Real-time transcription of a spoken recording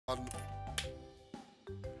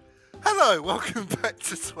Hello, welcome back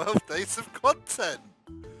to 12 Days of Content.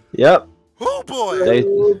 Yep. Oh boy!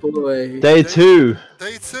 Oh boy. Day 2.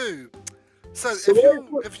 Day 2. So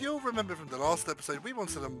if you'll remember from the last episode, we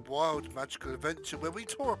wanted a wild magical adventure where we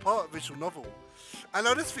tore apart a visual novel. And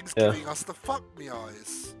now this thing's giving us the fuck me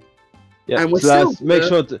eyes. Yeah, And we're so still make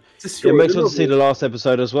sure to make sure to see the last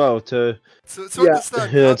episode as well to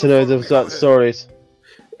understand to know the stories.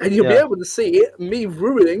 And you'll be able to see me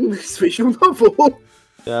ruining this visual novel.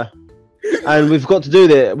 Yeah. And we've got to do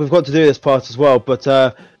this. We've got to do this part as well. But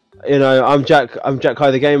you know, I'm Jack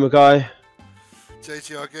Kai, the gamer guy.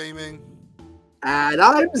 JTR Gaming. And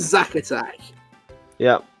I'm Zac Attack.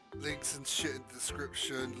 Yeah. Links and shit in the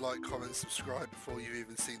description. Like, comment, subscribe before you've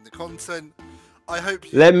even seen the content. I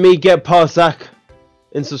hope you... Let me get past Zac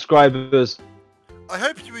in subscribers. I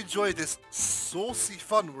hope you enjoy this saucy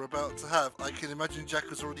fun we're about to have. I can imagine Jack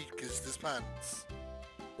has already kissed his pants.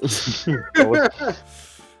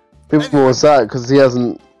 People will Zac because he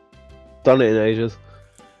hasn't done it in ages.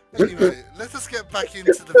 Anyway, let us get back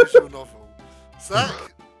into the visual novel. Zac?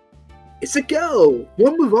 It's a girl,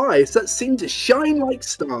 one with eyes that seem to shine like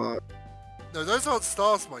stars. No, those aren't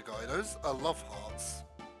stars, my guy. Those are love hearts.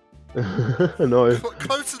 No.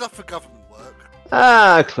 Close enough for government work.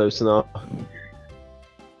 Ah, close enough.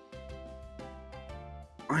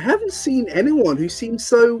 I haven't seen anyone who seems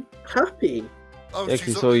so happy. Oh, Yeah,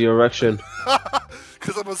 can saw your erection.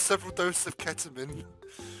 Because I'm on several doses of ketamine.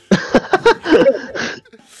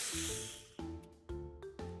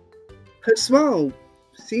 Her smile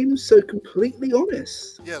seems so completely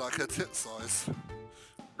honest. Yeah, like her tit size.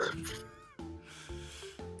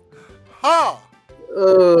 Ha!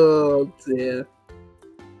 Oh dear.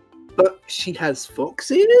 But she has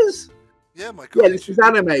fox ears? Yeah, my god. Yeah, this is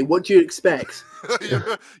anime. What do you expect?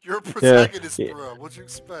 you're a protagonist, Yeah. bro. What do you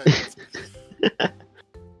expect?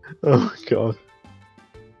 Oh god.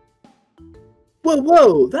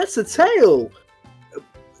 Whoa, that's a tail.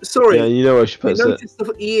 Sorry. Yeah, you know where she I puts it. noticed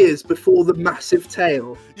the ears before the massive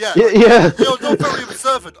tail. Yeah. Yeah. You're not very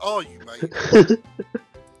observant, are you, mate?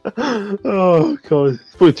 Oh god.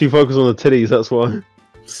 It's probably too focused on the titties, that's why.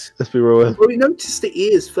 Let's be real. Well, we noticed the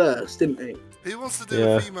ears first, didn't we? Who wants to do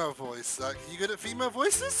a female voice? Like, you good at female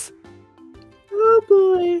voices? Oh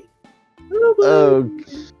boy. Oh boy.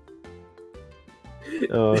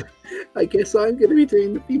 Oh. I guess I'm going to be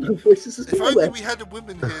doing the female voices as If well. only then. we had a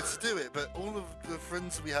woman here to do it, but all of the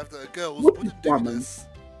friends we have that are girls What wouldn't do woman? this.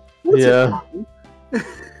 What's Yeah. it?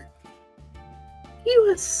 You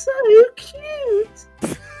are so cute.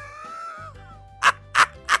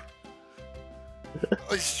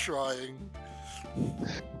 He's trying.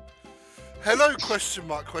 Hello, question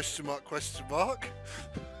mark, question mark, question mark.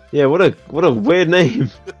 Yeah, what a weird name.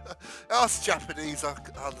 That's Japanese, I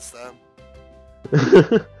understand.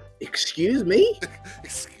 Excuse me?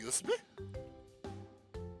 Excuse me?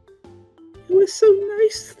 You were so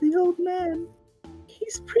nice to the old man.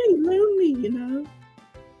 He's pretty lonely, you know.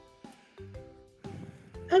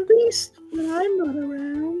 At least when I'm not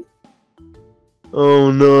around.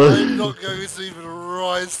 Oh no. I'm not going to even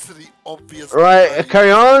rise to the obvious. Right, mistake.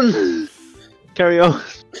 carry on. Carry on.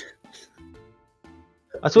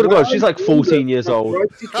 I swear to God, she's like 14 years old.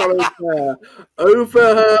 Brightly-coloured hair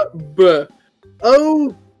over her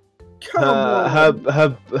Oh, come on.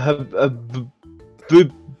 Her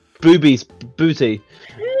boobies, booty.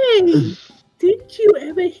 Hey, did you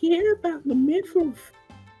ever hear about the myth of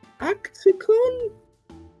Acticon?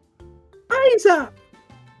 Eyes up!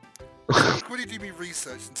 Quickly do me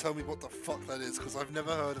research and tell me what the fuck that is, because I've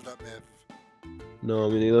never heard of that myth. No,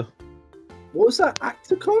 me neither. What was that,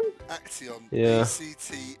 Acticon? Action. Yeah.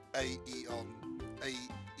 A-C-T-A-E-on.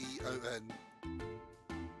 A-E-O-N.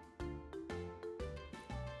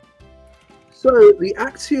 So, the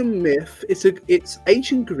Actium myth, it's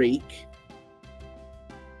ancient Greek.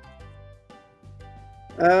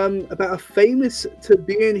 About a famous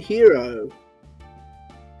Theban hero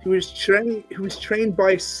who was trained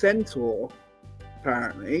by a centaur,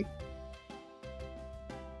 apparently.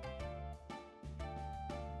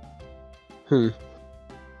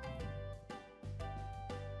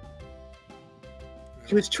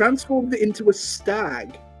 He was transformed into a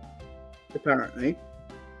stag, apparently.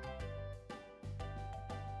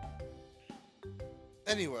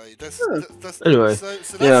 Anyway, that's Anyway, so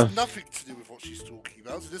that's yeah. nothing to do with what she's talking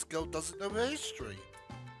about. So this girl doesn't know her history.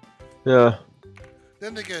 Yeah.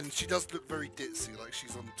 Then again, she does look very ditzy, like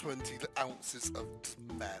she's on 20 ounces of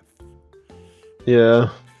meth. Yeah.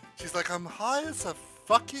 She's like, I'm high as a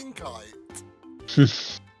fucking kite.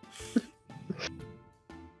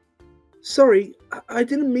 Sorry, I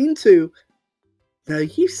didn't mean to. No,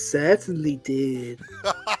 you certainly did.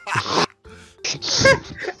 I'm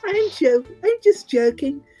just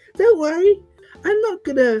joking. Don't worry. I'm not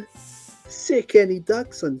gonna sick any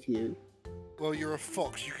ducks on you. Well, you're a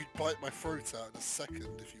fox. You could bite my throat out in a second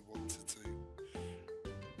if you wanted to.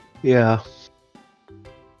 Yeah.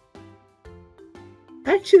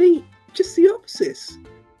 Actually, just the opposite.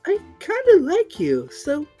 I kind of like you,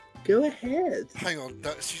 so go ahead. Hang on,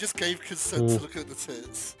 she just gave consent to look at the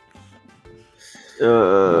tits.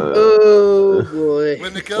 Oh boy.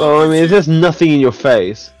 When the girl Well, I mean, there's nothing in your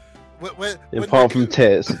face apart from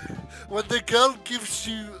tits. When the girl gives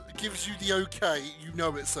you the okay, you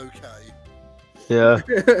know it's okay. Yeah.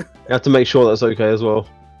 You have to make sure that's okay as well.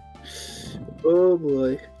 Oh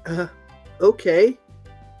boy. Okay.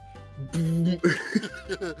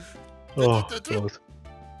 Oh, God.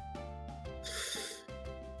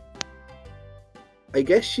 I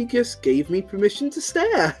guess she just gave me permission to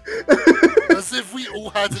stare. As if we all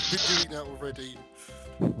hadn't been doing that already.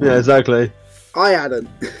 Yeah, exactly. I hadn't.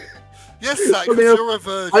 Yes, Zach, you're a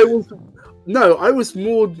virgin. I was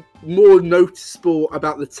more noticeable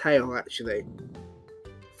about the tail, actually.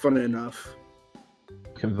 Funny enough.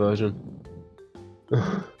 Conversion.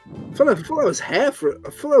 I thought I was hair for it. I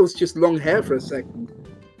thought I was just long hair for a second.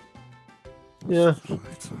 Yeah.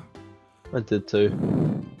 I did too.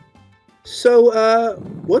 So,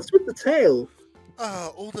 what's with the tail?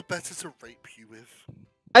 All the better to rape you with.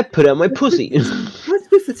 I put out my pussy. What's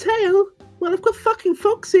with the tail? Well, I've got fucking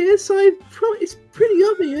fox ears, so it's pretty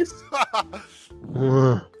obvious.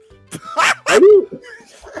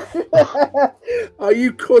 Are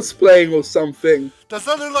you cosplaying or something? Does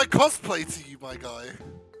that look like cosplay to you, my guy?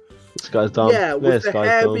 This guy's dumb. Yeah, with the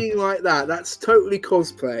hair being like that, that's totally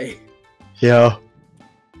cosplay. Yeah.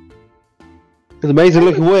 It's an amazing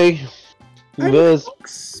looking wig. I'm a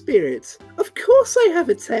fox spirit. Of course I have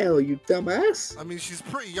a tail, you dumbass. I mean, she's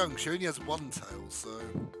pretty young. She only has one tail, so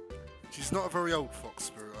she's not a very old fox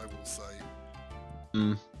spirit, I will say.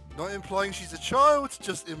 Mm. Not implying she's a child,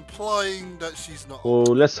 just implying that she's not. Well,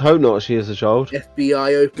 let's hope not. She is a child.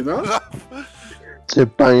 FBI, open up. They're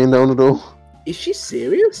banging down the door. Is she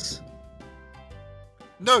serious?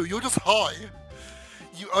 No, you're just high.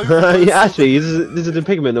 You overdosed. Yeah, actually, this is the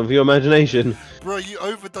pigment of your imagination. Bro, you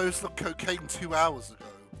overdosed on cocaine 2 hours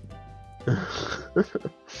ago.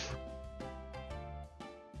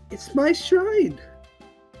 It's my shrine.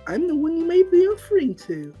 I'm the one you made the offering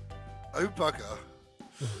to. Oh bugger.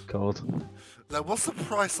 God. Now, what's the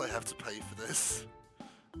price I have to pay for this?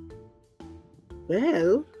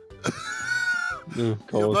 Well... God.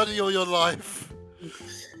 Your money or your life?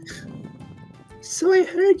 So I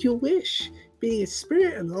heard your wish, being a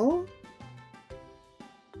spirit and all.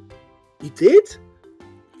 You did?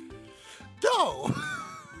 No!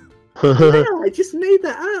 Yeah, I just made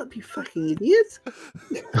that up, you fucking idiot.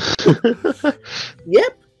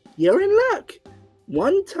 Yep, you're in luck.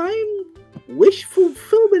 One-time wish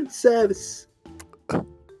fulfillment service.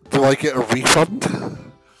 Do I get a refund?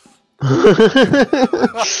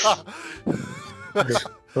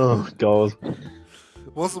 Oh God.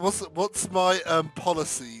 What's my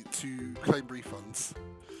policy to claim refunds?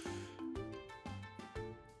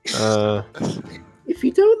 If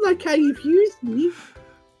you don't like how you've used me,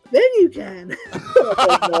 then you can.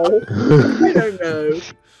 I don't know.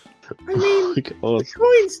 I mean, the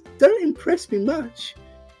coins don't impress me much.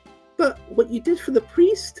 But what you did for the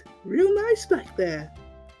priest, real nice back there.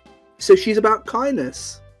 So she's about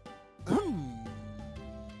kindness.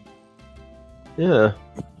 Yeah.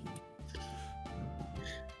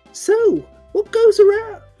 So, what goes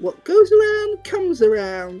around comes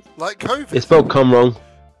around. Like COVID. It's spelled come wrong.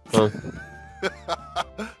 Oh.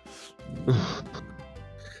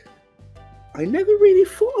 I never really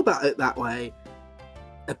thought about it that way.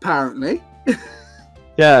 Apparently.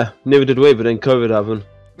 Yeah, neither did we, but then COVID happened.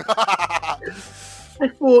 I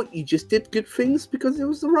thought you just did good things because it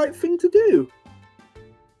was the right thing to do.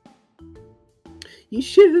 You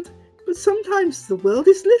should, but sometimes the world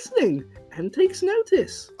is listening and takes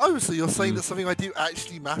notice. Oh, so you're saying that something I do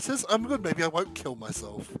actually matters? I'm good, maybe I won't kill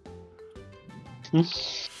myself. Who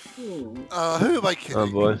am I kidding? Oh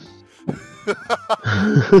boy.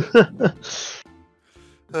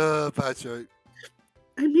 Bad joke.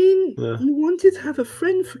 I mean, you wanted to have a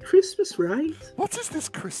friend for Christmas, right? What is this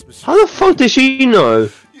Christmas? How the fuck does she know?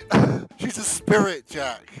 She's a spirit,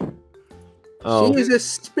 Jack. Oh. She is a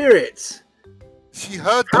spirit. She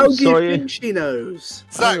heard. How do you think she knows?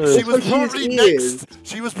 Zach, she was probably next.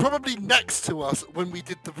 She was probably next to us when we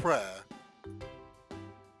did the prayer.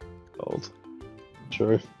 God.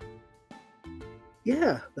 True.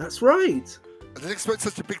 Yeah, that's right. I didn't expect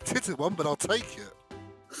such a big titted one, but I'll take it.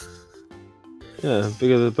 Yeah,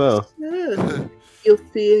 bigger the better. Yeah. You're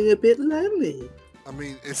feeling a bit lonely. I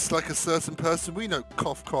mean, it's like a certain person we know.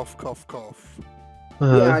 Cough, cough, cough, cough.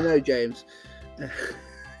 Yeah, I know, James.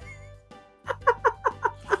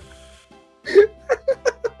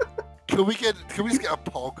 Can we just get a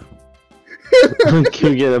pog?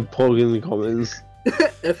 Can we get a pog in the comments?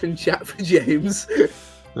 Effing chat for James.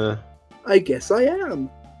 Yeah. I guess I am.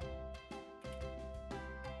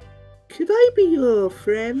 Could I be your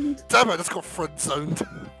friend? Damn it, I just got friend zoned.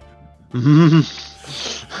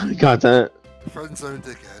 God damn it. Friend zoned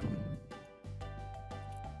again.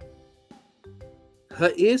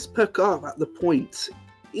 Her ears perk up at the point,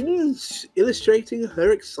 illustrating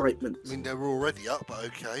her excitement. I mean, they were already up, but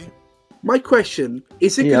okay. My question,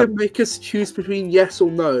 is it going to make us choose between yes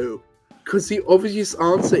or no? Because the obvious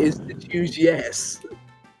answer is to choose yes.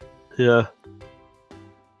 Yeah.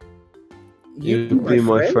 You be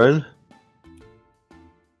my friend?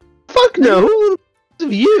 Fuck no! Who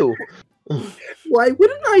of you? Why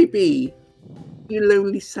wouldn't I be? You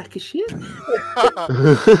lonely sack of shit.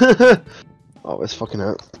 Oh, it's fucking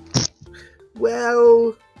out.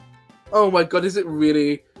 Well, oh my god, is it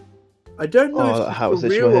really? I don't know if it's for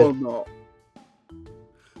real or not.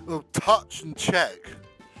 Well, touch and check.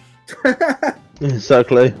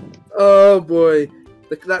 Exactly. Oh boy,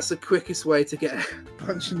 that's the quickest way to get a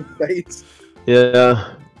punch in the face.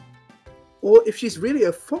 Yeah. Or if she's really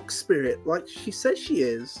a fox spirit, like she says she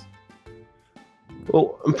is.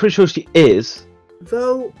 Well, I'm pretty sure she is.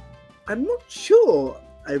 Though, I'm not sure.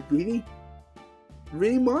 I really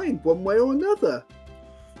mind one way or another.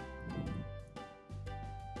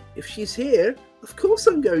 If she's here, of course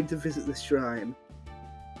I'm going to visit the shrine.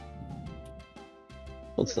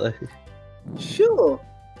 What's that? Sure,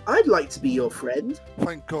 I'd like to be your friend.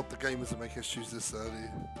 Thank God the game doesn't make us choose this early.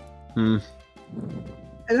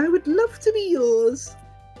 And I would love to be yours.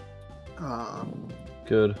 Ah.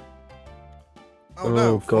 Good. Oh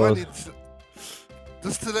no, God.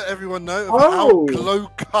 Just to let everyone know of how glow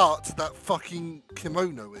cut that fucking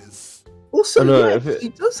kimono is. Also, she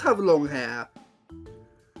does have long hair.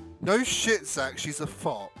 No shit, Zach, she's a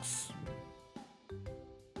fox.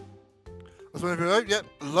 I was wondering, yep,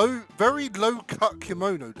 very low cut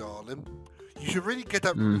kimono, darling. You should really get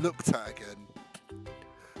that looked at again.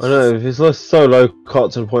 I know, if it's like so low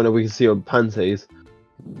cut to the point that we can see her panties.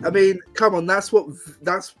 I mean, come on, that's what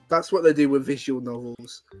they do with visual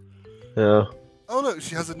novels. Yeah. Oh look,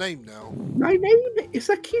 she has a name now. My name is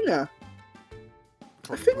Akina.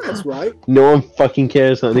 I think that's right. No one fucking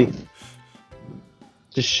cares, honey.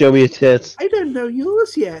 Just show me your tits. I don't know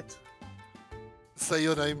yours yet. Say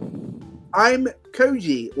your name. I'm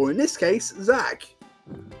Koji, or in this case, Zach.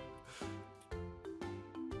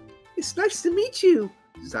 It's nice to meet you,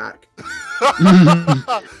 Zach.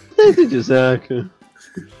 Thank you, Zach.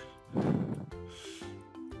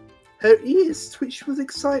 Her ears twitch with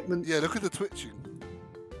excitement. Yeah, look at the twitching.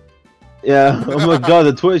 Yeah, oh my god,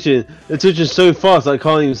 they're twitching. They're twitching so fast I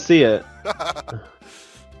can't even see it.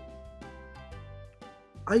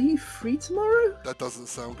 Are you free tomorrow? That doesn't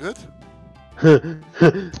sound good.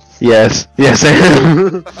 Yes, yes I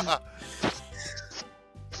am.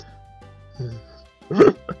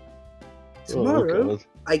 Tomorrow?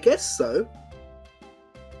 I guess so.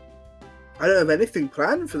 I don't have anything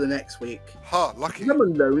planned for the next week. Ha, lucky. I'm a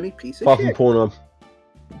lonely piece of fucking shit. Pornhub.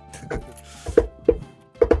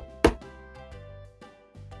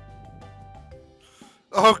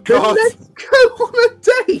 Oh god! Then let's go on a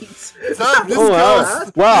date. Damn,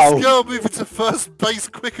 this girl moving to first base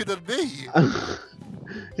quicker than me.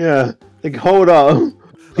 Yeah, like hold up.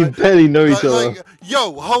 We barely know each other.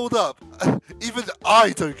 Yo, hold up. Even I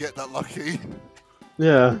don't get that lucky.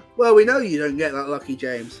 Yeah. Well, we know you don't get that lucky,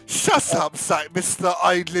 James. Shut up, Zach, mister.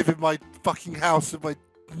 I live in my fucking house with my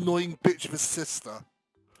annoying bitch of a sister.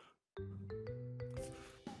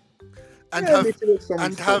 And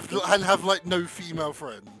have like no female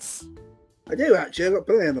friends. I do actually. I've got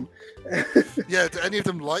plenty of them. Yeah, do any of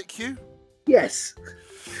them like you? Yes.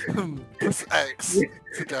 Press X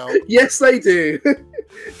to doubt. Yes, they do.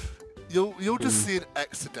 You'll just see an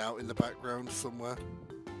X to doubt in the background somewhere.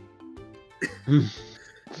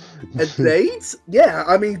 A date? Yeah,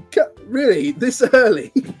 I mean, really, this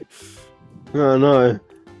early? No, no.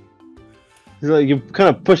 It's like you're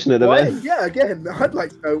kind of pushing it a bit. Yeah, again, I'd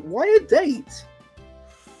like to know, why a date?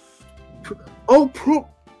 I'm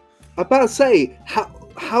about to say,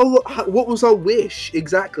 what was our wish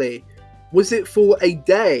exactly? Was it for a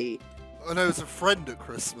day? I know, it was a friend at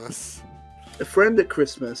Christmas. A friend at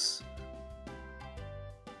Christmas.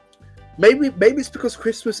 Maybe it's because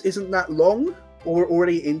Christmas isn't that long, or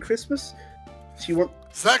already in Christmas. She want.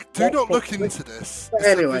 Zach, do not look into this. It's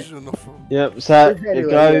Anyway. a visual novel. Yep, Zach, Anyway,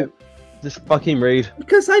 go. yeah. Just fucking read.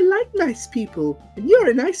 Because I like nice people, and you're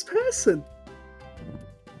a nice person.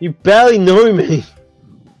 You barely know me.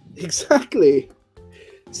 Exactly.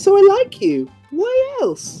 So I like you. Why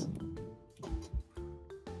else?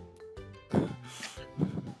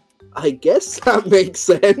 I guess that makes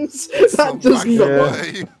sense. That does Some not.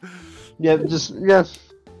 wacky way. Yeah, just yeah.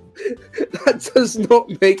 That does not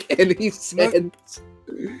make any sense.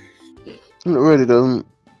 It really doesn't.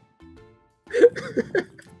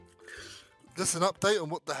 Just an update on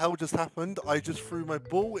what the hell just happened. I just threw my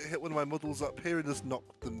ball, it hit one of my models up here and just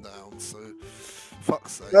knocked them down, so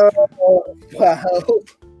fuck's sake. Oh, wow.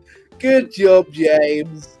 Good job,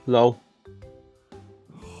 James. Lol.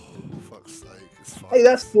 Fuck's sake, it's fine.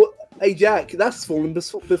 Hey, hey Jack, that's fallen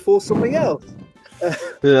before something else.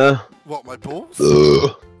 Yeah. What, my balls?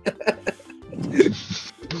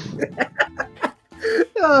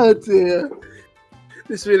 Oh dear.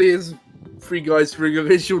 This really is Three Guys Reading a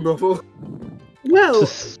Visual Novel. Well,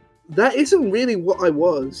 that isn't really what I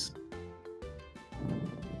was.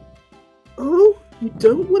 Oh, you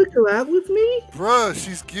don't want to go out with me? Bruh,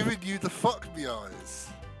 she's giving you the fuck me eyes.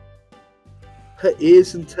 Her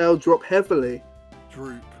ears and tail drop heavily.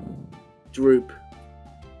 Droop.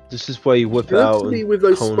 This is where you whip She it out. looks at me with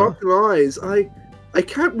those corner. sparkling eyes. I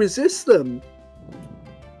can't resist them.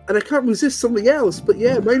 And I can't resist something else, but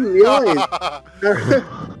yeah, mainly the eyes.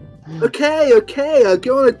 Okay, I'll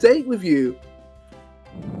go on a date with you.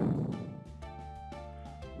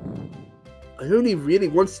 I only really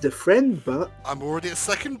wanted a friend, but... I'm already at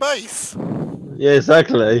second base. Yeah,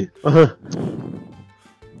 exactly.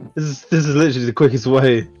 This is literally the quickest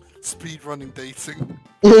way. Speed running dating.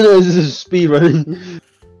 No, this is speed running.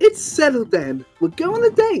 It's settled then. We'll go on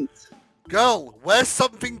a date. Girl, wear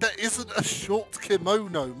something that isn't a short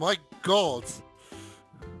kimono, my god.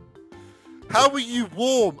 How are you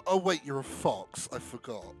warm? Oh wait, you're a fox, I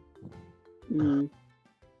forgot. Hmm.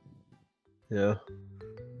 Yeah.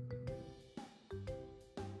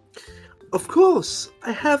 Of course,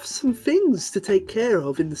 I have some things to take care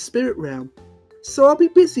of in the spirit realm, so I'll be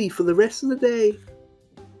busy for the rest of the day.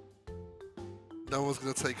 No one's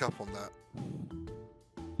gonna take up on that.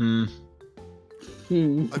 Hmm.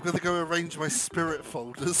 I'm gonna go arrange my spirit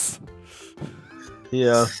folders.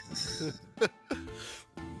 Yeah.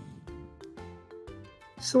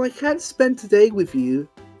 So I can't spend today with you,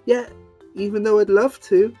 yet, even though I'd love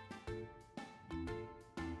to.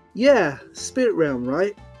 Yeah, spirit realm,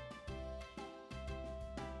 right?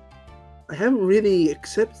 I haven't really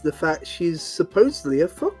accepted the fact she's supposedly a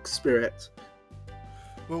fox spirit.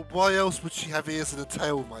 Well, why else would she have ears and a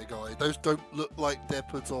tail, my guy? Those don't look like they're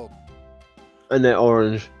put on. And they're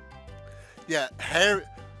orange. Yeah, hair...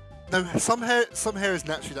 No, some hair is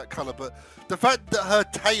naturally that colour, but the fact that her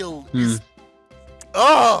tail is...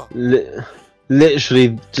 Ah!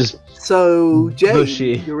 Literally just So, Jane,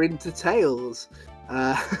 bushy. you're into tails.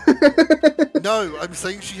 No, I'm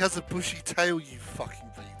saying she has a bushy tail, you fucking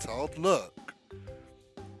retard. Look.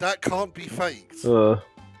 That can't be faked.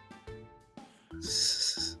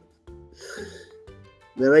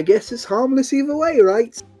 Then I guess it's harmless either way,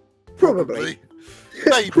 right? Probably.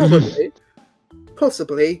 Maybe. Probably.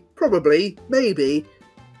 Possibly. Probably. Maybe.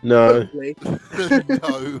 No. Hopefully.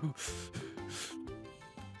 No.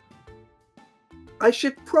 I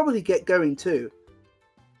should probably get going too.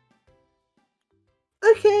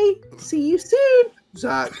 Okay, see you soon,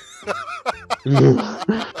 Zach.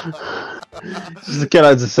 Just get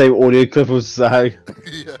out the same audio clip of Zag.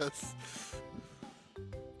 Yes.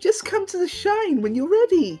 Just come to the shine when you're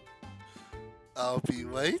ready. I'll be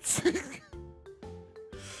waiting.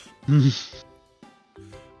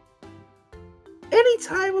 Any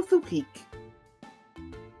time of the week.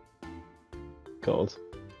 God.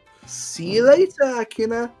 See you later,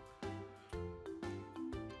 Akina.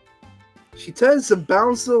 She turns and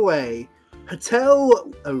bounces away, her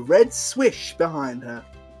tail a red swish behind her.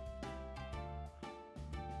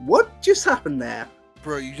 What just happened there?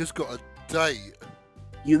 Bro, you just got a date.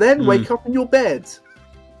 You then wake up in your bed.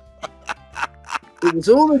 It was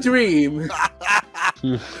all a dream.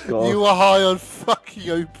 God. You were high on fucking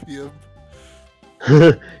opium.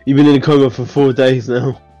 You've been in a coma for 4 days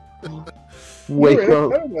now. Wake You're in a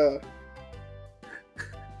up. coma.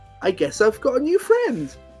 I guess I've got a new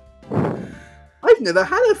friend. I've never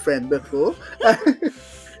had a friend before.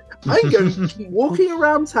 I'm going to keep walking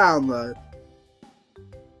around town though.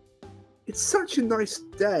 It's such a nice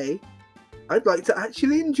day. I'd like to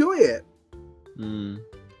actually enjoy it.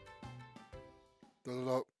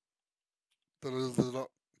 Da-da-da. Da-da-da-da.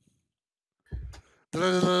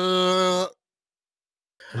 Da-da-da-da.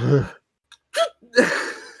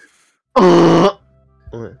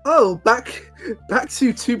 Oh, back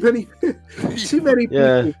to too many people.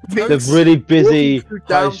 Yeah, the really busy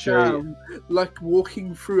high street. Like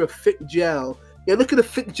walking through a thick gel. Yeah, look at the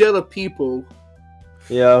thick gel of people.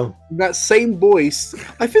 Yeah. That same voice.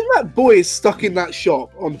 I think that boy is stuck in that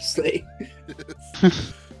shop, honestly.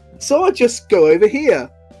 So I'll just go over here.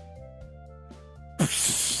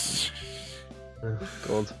 Oh,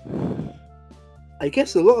 God. I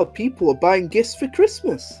guess a lot of people are buying gifts for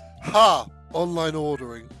Christmas. Ha! Online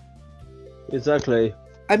ordering. Exactly.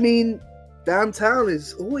 I mean, downtown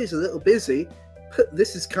is always a little busy, but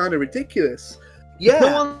this is kind of ridiculous.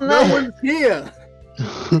 Yeah, no one's here.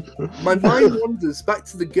 My mind wanders back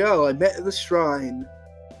to the girl I met at the shrine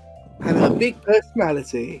and her big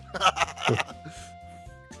personality.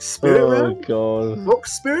 Spirit realm? God. Rock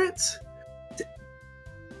spirit?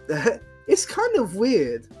 It's kind of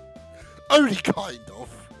weird. Only kind of.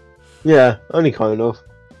 Yeah, only kind of.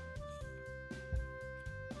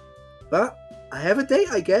 But I have a date,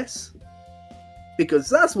 I guess. Because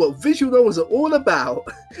that's what visual novels are all about.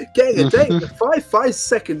 Getting a date in 5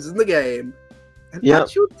 seconds in the game. And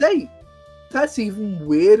that's your date. That's even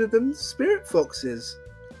weirder than Spirit Foxes.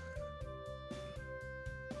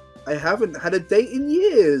 I haven't had a date in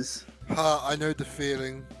years. Ha, I know the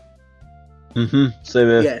feeling. Same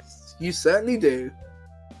here. Yes, you certainly do.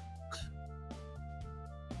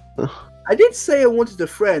 I did say I wanted a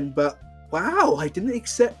friend, but wow, I didn't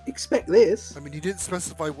expect this. I mean, you didn't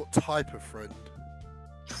specify what type of friend.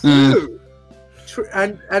 True.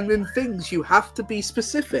 And in things, you have to be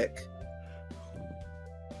specific.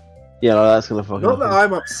 Yeah, no, that's gonna fucking Not that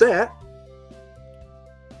I'm upset.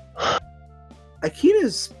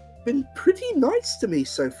 Akina's been pretty nice to me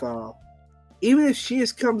so far. Even if she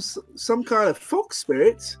has come some kind of fox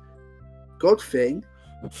spirit, god thing.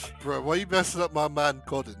 Bro, why are you messing up my man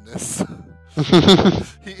God in this?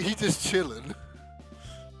 he just chilling.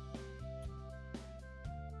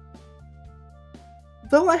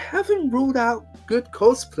 Though I haven't ruled out good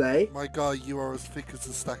cosplay. My guy, you are as thick as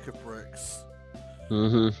a stack of bricks.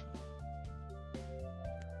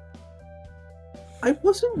 I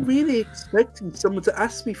wasn't really expecting someone to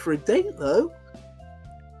ask me for a date, though.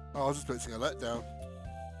 Oh, I was expecting a letdown.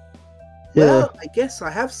 Yeah. Well, I guess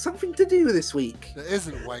I have something to do this week. That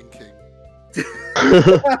isn't wanking.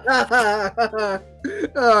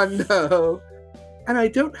 Oh no. And I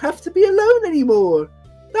don't have to be alone anymore.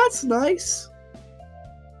 That's nice.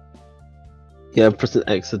 Yeah, press an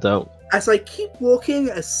X out. As I keep walking,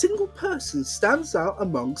 a single person stands out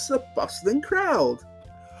amongst the bustling crowd.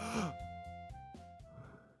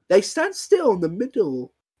 They stand still in the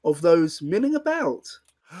middle of those milling about.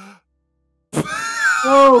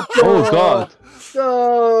 Oh God! Oh God!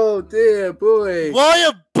 Oh dear boy! Why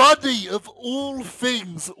a bunny of all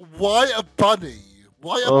things? Why a bunny?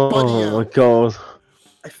 Why a bunny? Oh my God!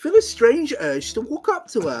 I feel a strange urge to walk up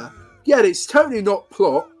to her. Yet it's totally not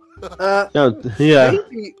plot. Yeah.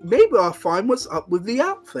 Maybe I'll find what's up with the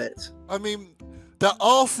outfit. I mean, the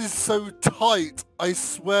arse is so tight. I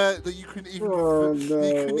swear that you couldn't even you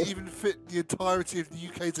couldn't even fit the entirety of the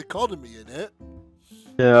UK's economy in it.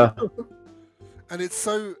 Yeah. And it's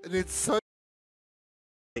so.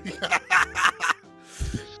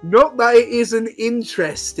 Not that it isn't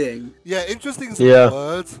interesting. Yeah, interesting is the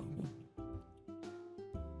word.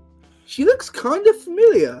 She looks kind of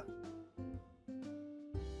familiar.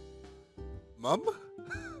 Mum?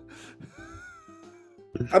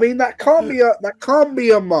 I mean, that can't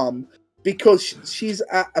be a mum because she's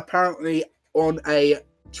apparently on a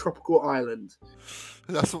tropical island.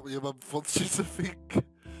 That's what your mum wants you to think.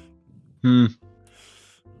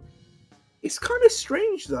 It's kind of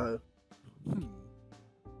strange though.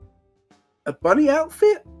 A bunny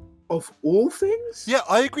outfit of all things? Yeah,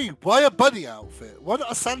 I agree. Why a bunny outfit? Why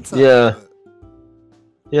not a Santa outfit?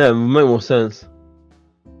 Yeah, it make more sense.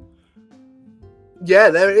 Yeah,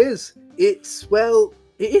 there it is. It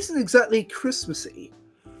isn't exactly Christmassy.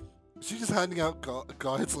 She's just handing out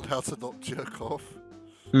guides on how to not jerk off.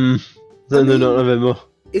 No, not November.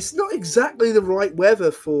 It's not exactly the right weather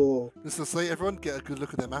for... Just to say, everyone get a good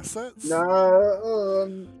look at them assets.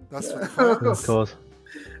 No. That's what Oh God.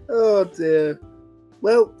 Oh dear.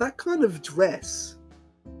 Well, that kind of dress.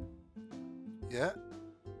 Yeah.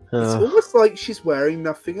 It's almost like she's wearing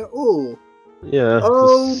nothing at all. Yeah.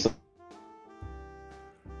 Oh.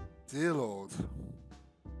 Dear Lord.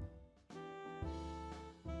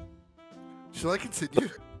 Shall I continue?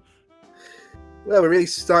 Well, we're really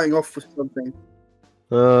starting off with something.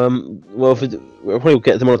 Well, we'll probably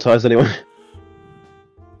get demonetized anyway.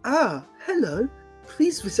 Ah, hello.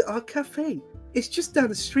 Please visit our cafe. It's just down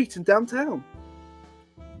the street in downtown.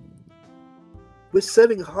 We're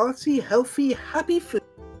serving hearty, healthy, happy food.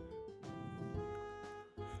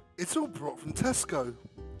 It's all brought from Tesco.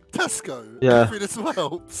 Tesco. Yeah. Every little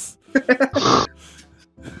helps.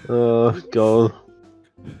 Oh god.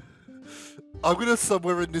 I'm gonna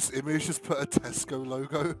somewhere in this image just put a Tesco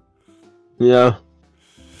logo. Yeah.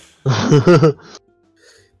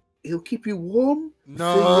 It'll keep you warm.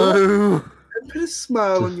 No. And put a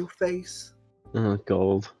smile on your face. Oh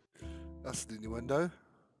god. That's an innuendo.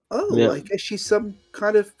 Oh, Yeah. I guess she's some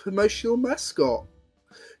kind of promotional mascot.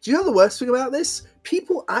 Do you know the worst thing about this?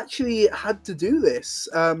 People actually had to do this.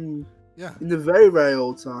 Yeah. In the very, very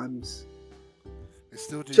old times. They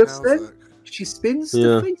still do Just now, then, Zach. she spins Yeah.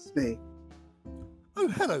 to face me. Oh,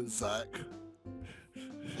 hello, Zach.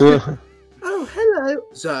 Yeah. Oh, hello,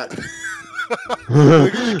 Zac. We're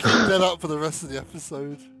gonna keep that up for the rest of the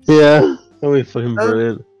episode. Yeah. That'll be fucking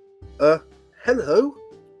brilliant. Hello.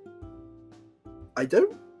 I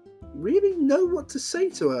don't really know what to say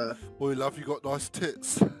to her. Boy, love, you got nice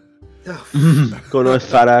tits. Oh, Got a nice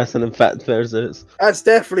fat ass and a fat pheasants. that's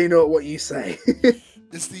definitely not what you say.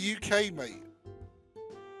 It's the UK, mate.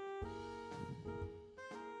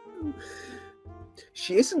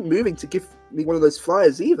 She isn't moving to give me one of those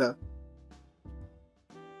flyers either.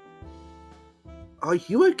 Are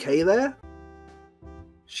you okay there?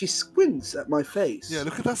 She squints at my face. Yeah,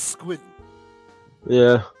 look at that squint.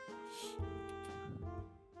 Yeah.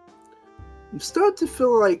 I'm starting to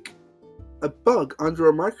feel like a bug under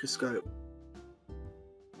a microscope.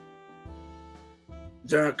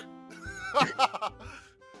 Zac.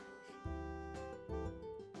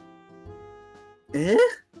 Eh?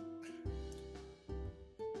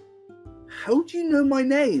 How do you know my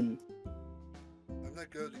name? I'm that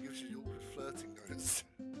girl who gives you the awkward flirting notes.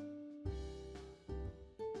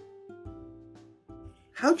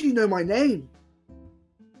 How do you know my name?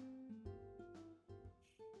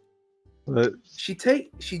 But,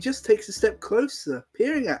 She just takes a step closer,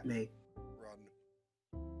 peering at me.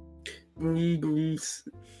 Run. Boom, booms.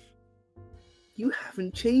 You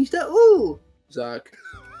haven't changed at all, Zac.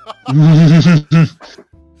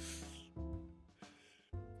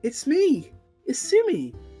 It's me. It's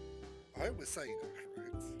Sumi. I hope we're saying that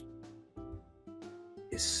correct.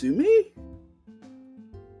 Is Sumi?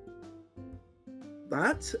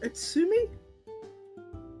 That Sumi?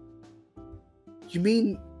 You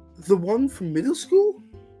mean the one from middle school?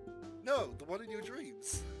 No, the one in your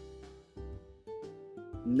dreams.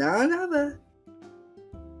 None other.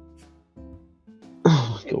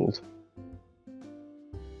 oh my god.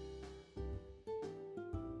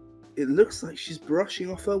 It looks like she's brushing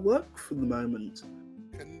off her work for the moment.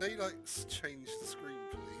 Can they, like, change the screen,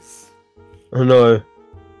 please? I know.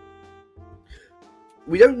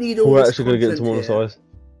 We don't need all We're this actually going to get into content monetize.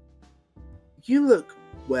 here. You look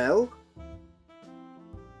well.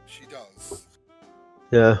 She does.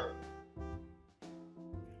 Yeah.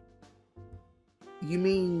 You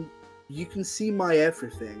mean you can see my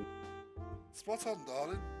everything? Spot on,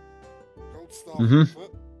 darling. Gold star Mhm. for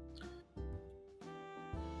foot.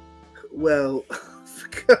 Well,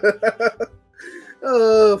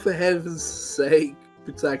 oh, for heaven's sake,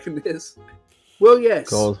 protagonist. Well, yes,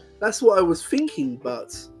 God. that's what I was thinking,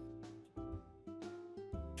 but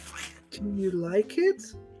can you like it?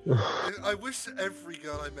 I wish every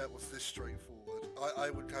girl I met was this straightforward. I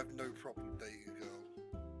would have no problem dating a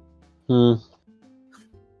girl. Hmm.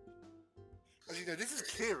 As you know, this is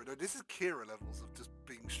Kira. No, this is Kira levels of just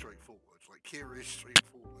being straightforward. Like, Kira is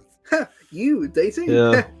straightforward. You dating?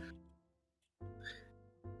 Yeah.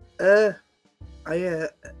 I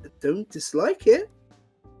don't dislike it.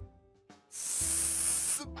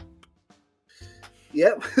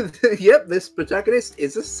 Yep, yep, this protagonist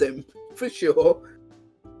is a simp, for sure.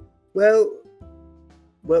 Well,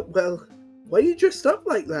 why are you dressed up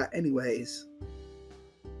like that anyways?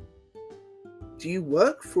 Do you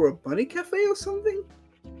work for a bunny cafe or something?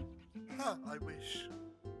 Huh, I wish.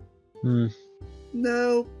 Hmm.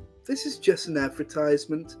 No, this is just an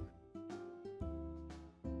advertisement.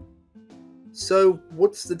 So,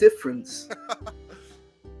 what's the difference?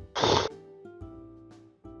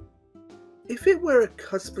 If it were a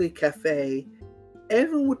cosplay cafe,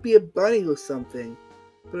 everyone would be a bunny or something.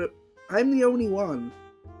 But I'm the only one.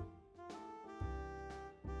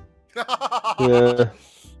 Yeah.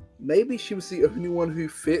 Maybe she was the only one who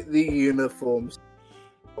fit the uniforms.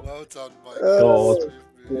 Well done, Mike. Oh,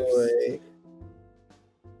 boy.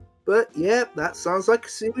 But yeah, that sounds like a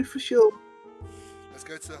Sumi for sure. Let's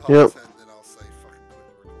go to half Yep. 10, then I'll say fucking quit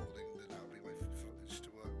the recording, then that'll be my footage to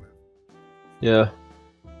work with. Yeah.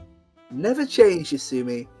 Never change,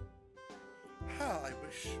 Yasumi. Ha, I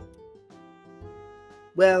wish.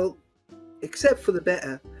 Well, except for the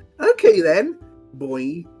better. Okay then,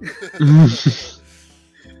 Boy.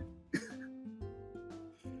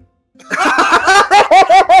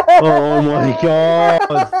 Oh my god!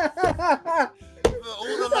 For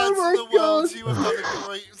all the lads in the world, you have done a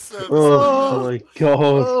great service. Oh my god!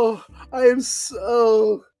 Oh, I am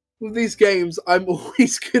so. With these games, I'm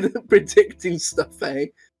always good at predicting stuff, eh?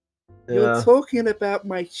 You're Yeah. talking about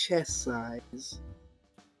my chest size.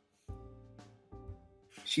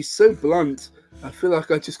 She's so blunt. I feel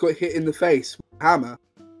like I just got hit in the face with a hammer.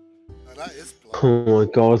 Now that is blunt. Oh my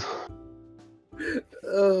god.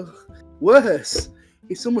 Worse.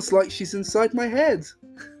 It's almost like she's inside my head.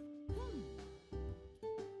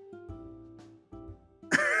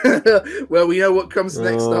 Well, we know what comes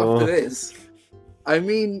next after this. I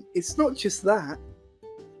mean, it's not just that.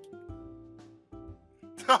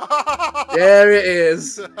 There it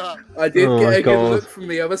is. I did get a good look from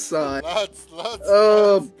the other side. Lads,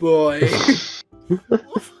 oh boy.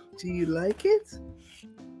 Do you like it?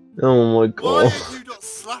 Oh my god. Why are you not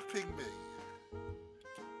slapping me?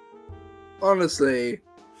 Honestly,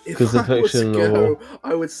 if Because I was to go, novel.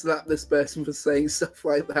 I would slap this person for saying stuff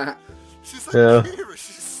like that. She's Yeah. like Kira,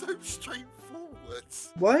 she's so straightforward.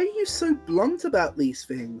 Why are you so blunt about these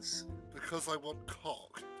things? Because I want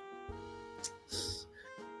cock.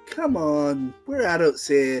 Come on, we're adults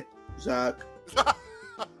here, Zac.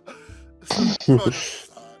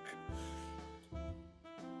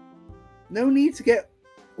 No need to get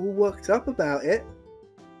all worked up about it.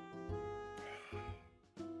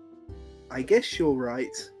 I guess you're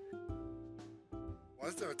right. Why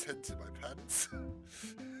is there a tent in my pants?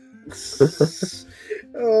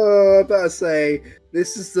 Oh, I better say,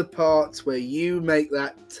 this is the part where you make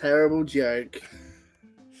that terrible joke.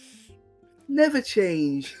 Never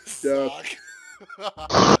change, Doug.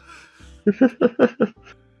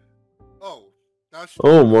 Oh, now she...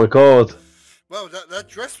 Oh my god. Well, that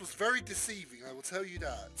dress was very deceiving, I will tell you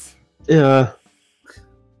that. Yeah.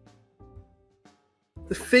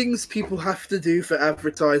 The things people have to do for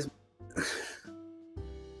advertisement.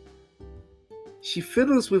 She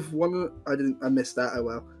fiddles with one. I missed that. Oh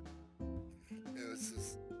well. It was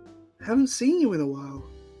just... Haven't seen you in a while.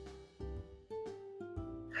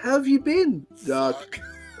 How have you been, Doug?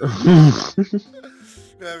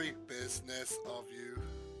 Very business of you.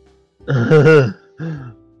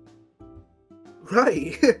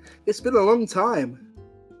 Right. It's been a long time.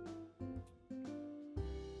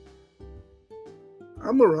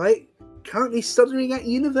 I'm alright. Currently studying at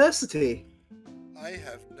university. I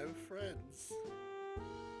have no friends.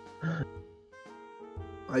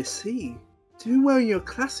 I see. Doing well in your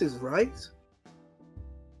classes, right?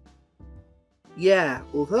 Yeah,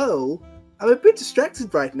 although I'm a bit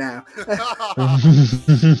distracted right now.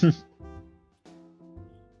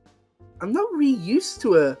 I'm not really used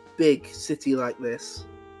to a big city like this.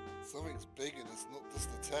 Something's big and it's not just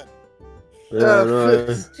a tent. Yeah,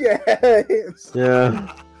 James.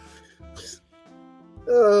 yeah.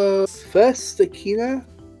 First Akina,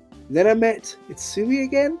 then I met Itsumi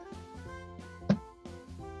again.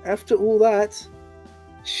 After all that,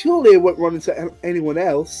 surely I won't run into anyone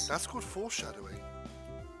else. That's called foreshadowing.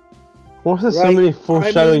 Why is there so Right, many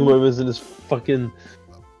foreshadowing I mean- moments in this fucking...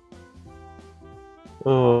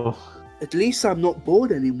 Oh. At least I'm not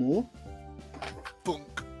bored anymore.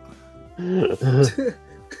 Bunk.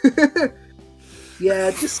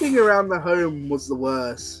 Yeah, just sitting around the home was the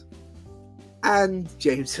worst. And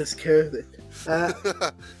James has COVID.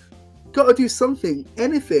 Gotta do something,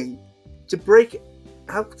 anything, to break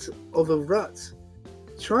out of a rut.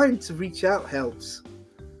 Trying to reach out helps.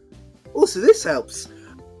 Also, this helps.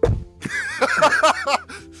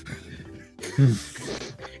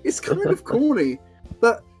 It's kind of corny,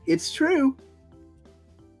 but it's true.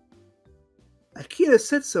 Akira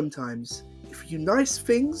said sometimes, if you do nice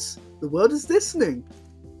things, the world is listening.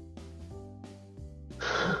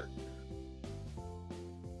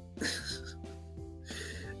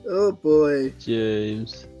 Oh boy.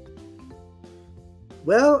 James.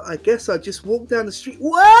 Well, I guess I'll just walk down the street.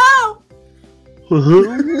 Wow!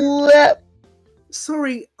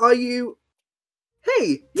 Sorry, are you...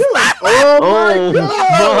 Hey, you're like... Oh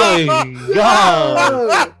my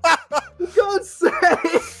god! For God's sake!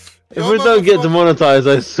 If we don't get demonetized,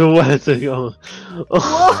 I swear to God.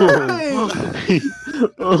 Why?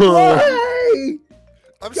 Oh. Why?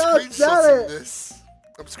 I'm God screenshotting damn it. this.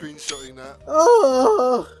 I'm screenshotting that.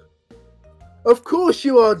 Oh! Of course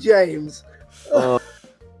you are, James. Oh.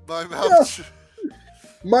 My mouth,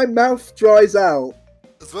 My mouth dries out.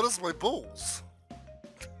 as well as my balls.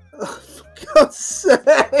 Oh, for God's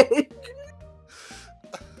sake!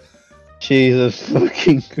 Jesus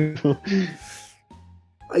fucking Christ.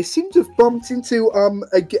 I seem to have bumped into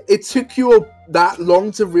it took you that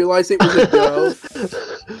long to realise it was a girl.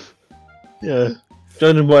 Yeah.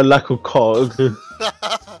 Judging by lack of cog.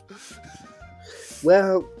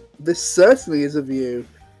 Well, this certainly is a view.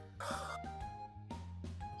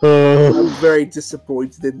 I'm very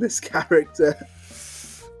disappointed in this character.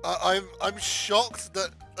 I'm shocked that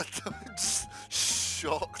I'm just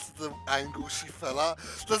shocked the angle she fell at.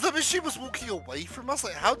 Does that mean she was walking away from us?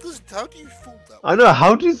 Like how do you fall that way? I know,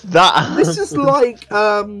 how does that This is like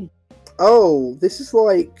this is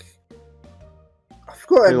like I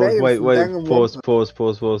forgot her name. Wait, pause.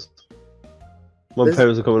 My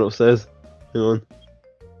parents are coming upstairs. Hang on.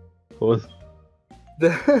 Pause.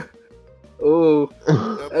 There'll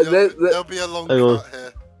be a long cut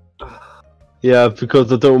here. Yeah,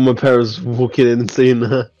 because I don't want my parents walking in and seeing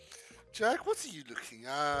her. Jack, what are you looking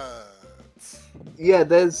at? Yeah,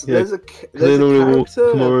 there's a They normally walk to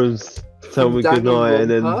character my room, tell me goodnight,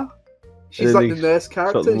 and then she's like the nurse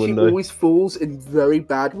character, and she always falls in very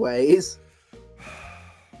bad ways.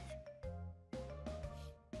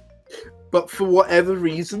 But for whatever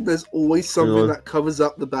reason, there's always something that covers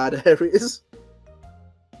up the bad areas.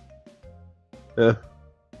 Yeah.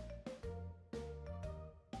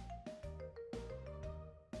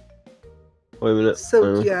 Wait a minute.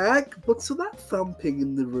 So, Jack, what's all that thumping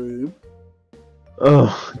in the room?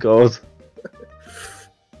 Oh, God.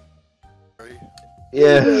 Yeah.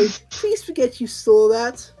 Anyway, please forget you saw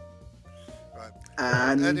that. Right.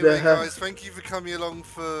 And anyway, guys, thank you for coming along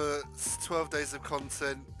for 12 days of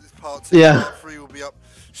content. Part 2 Part 3 will be up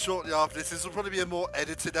shortly after this. This will probably be a more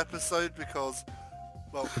edited episode because,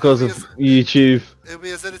 well... Because of YouTube. It'll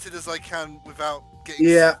be as edited as I can without getting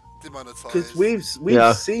demonetized. Because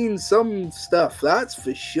we've seen some stuff, that's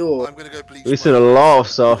for sure. I'm going to go bleach We've seen a lot of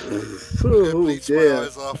stuff. bleach my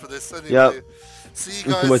eyes after this. Anyway, see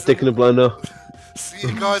you guys. My dick in a blender. See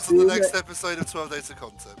you guys on the next episode of 12 Days of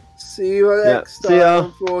Content. See you next time,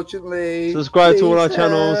 unfortunately. Subscribe to all our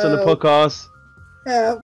channels and the podcast.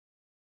 Yeah.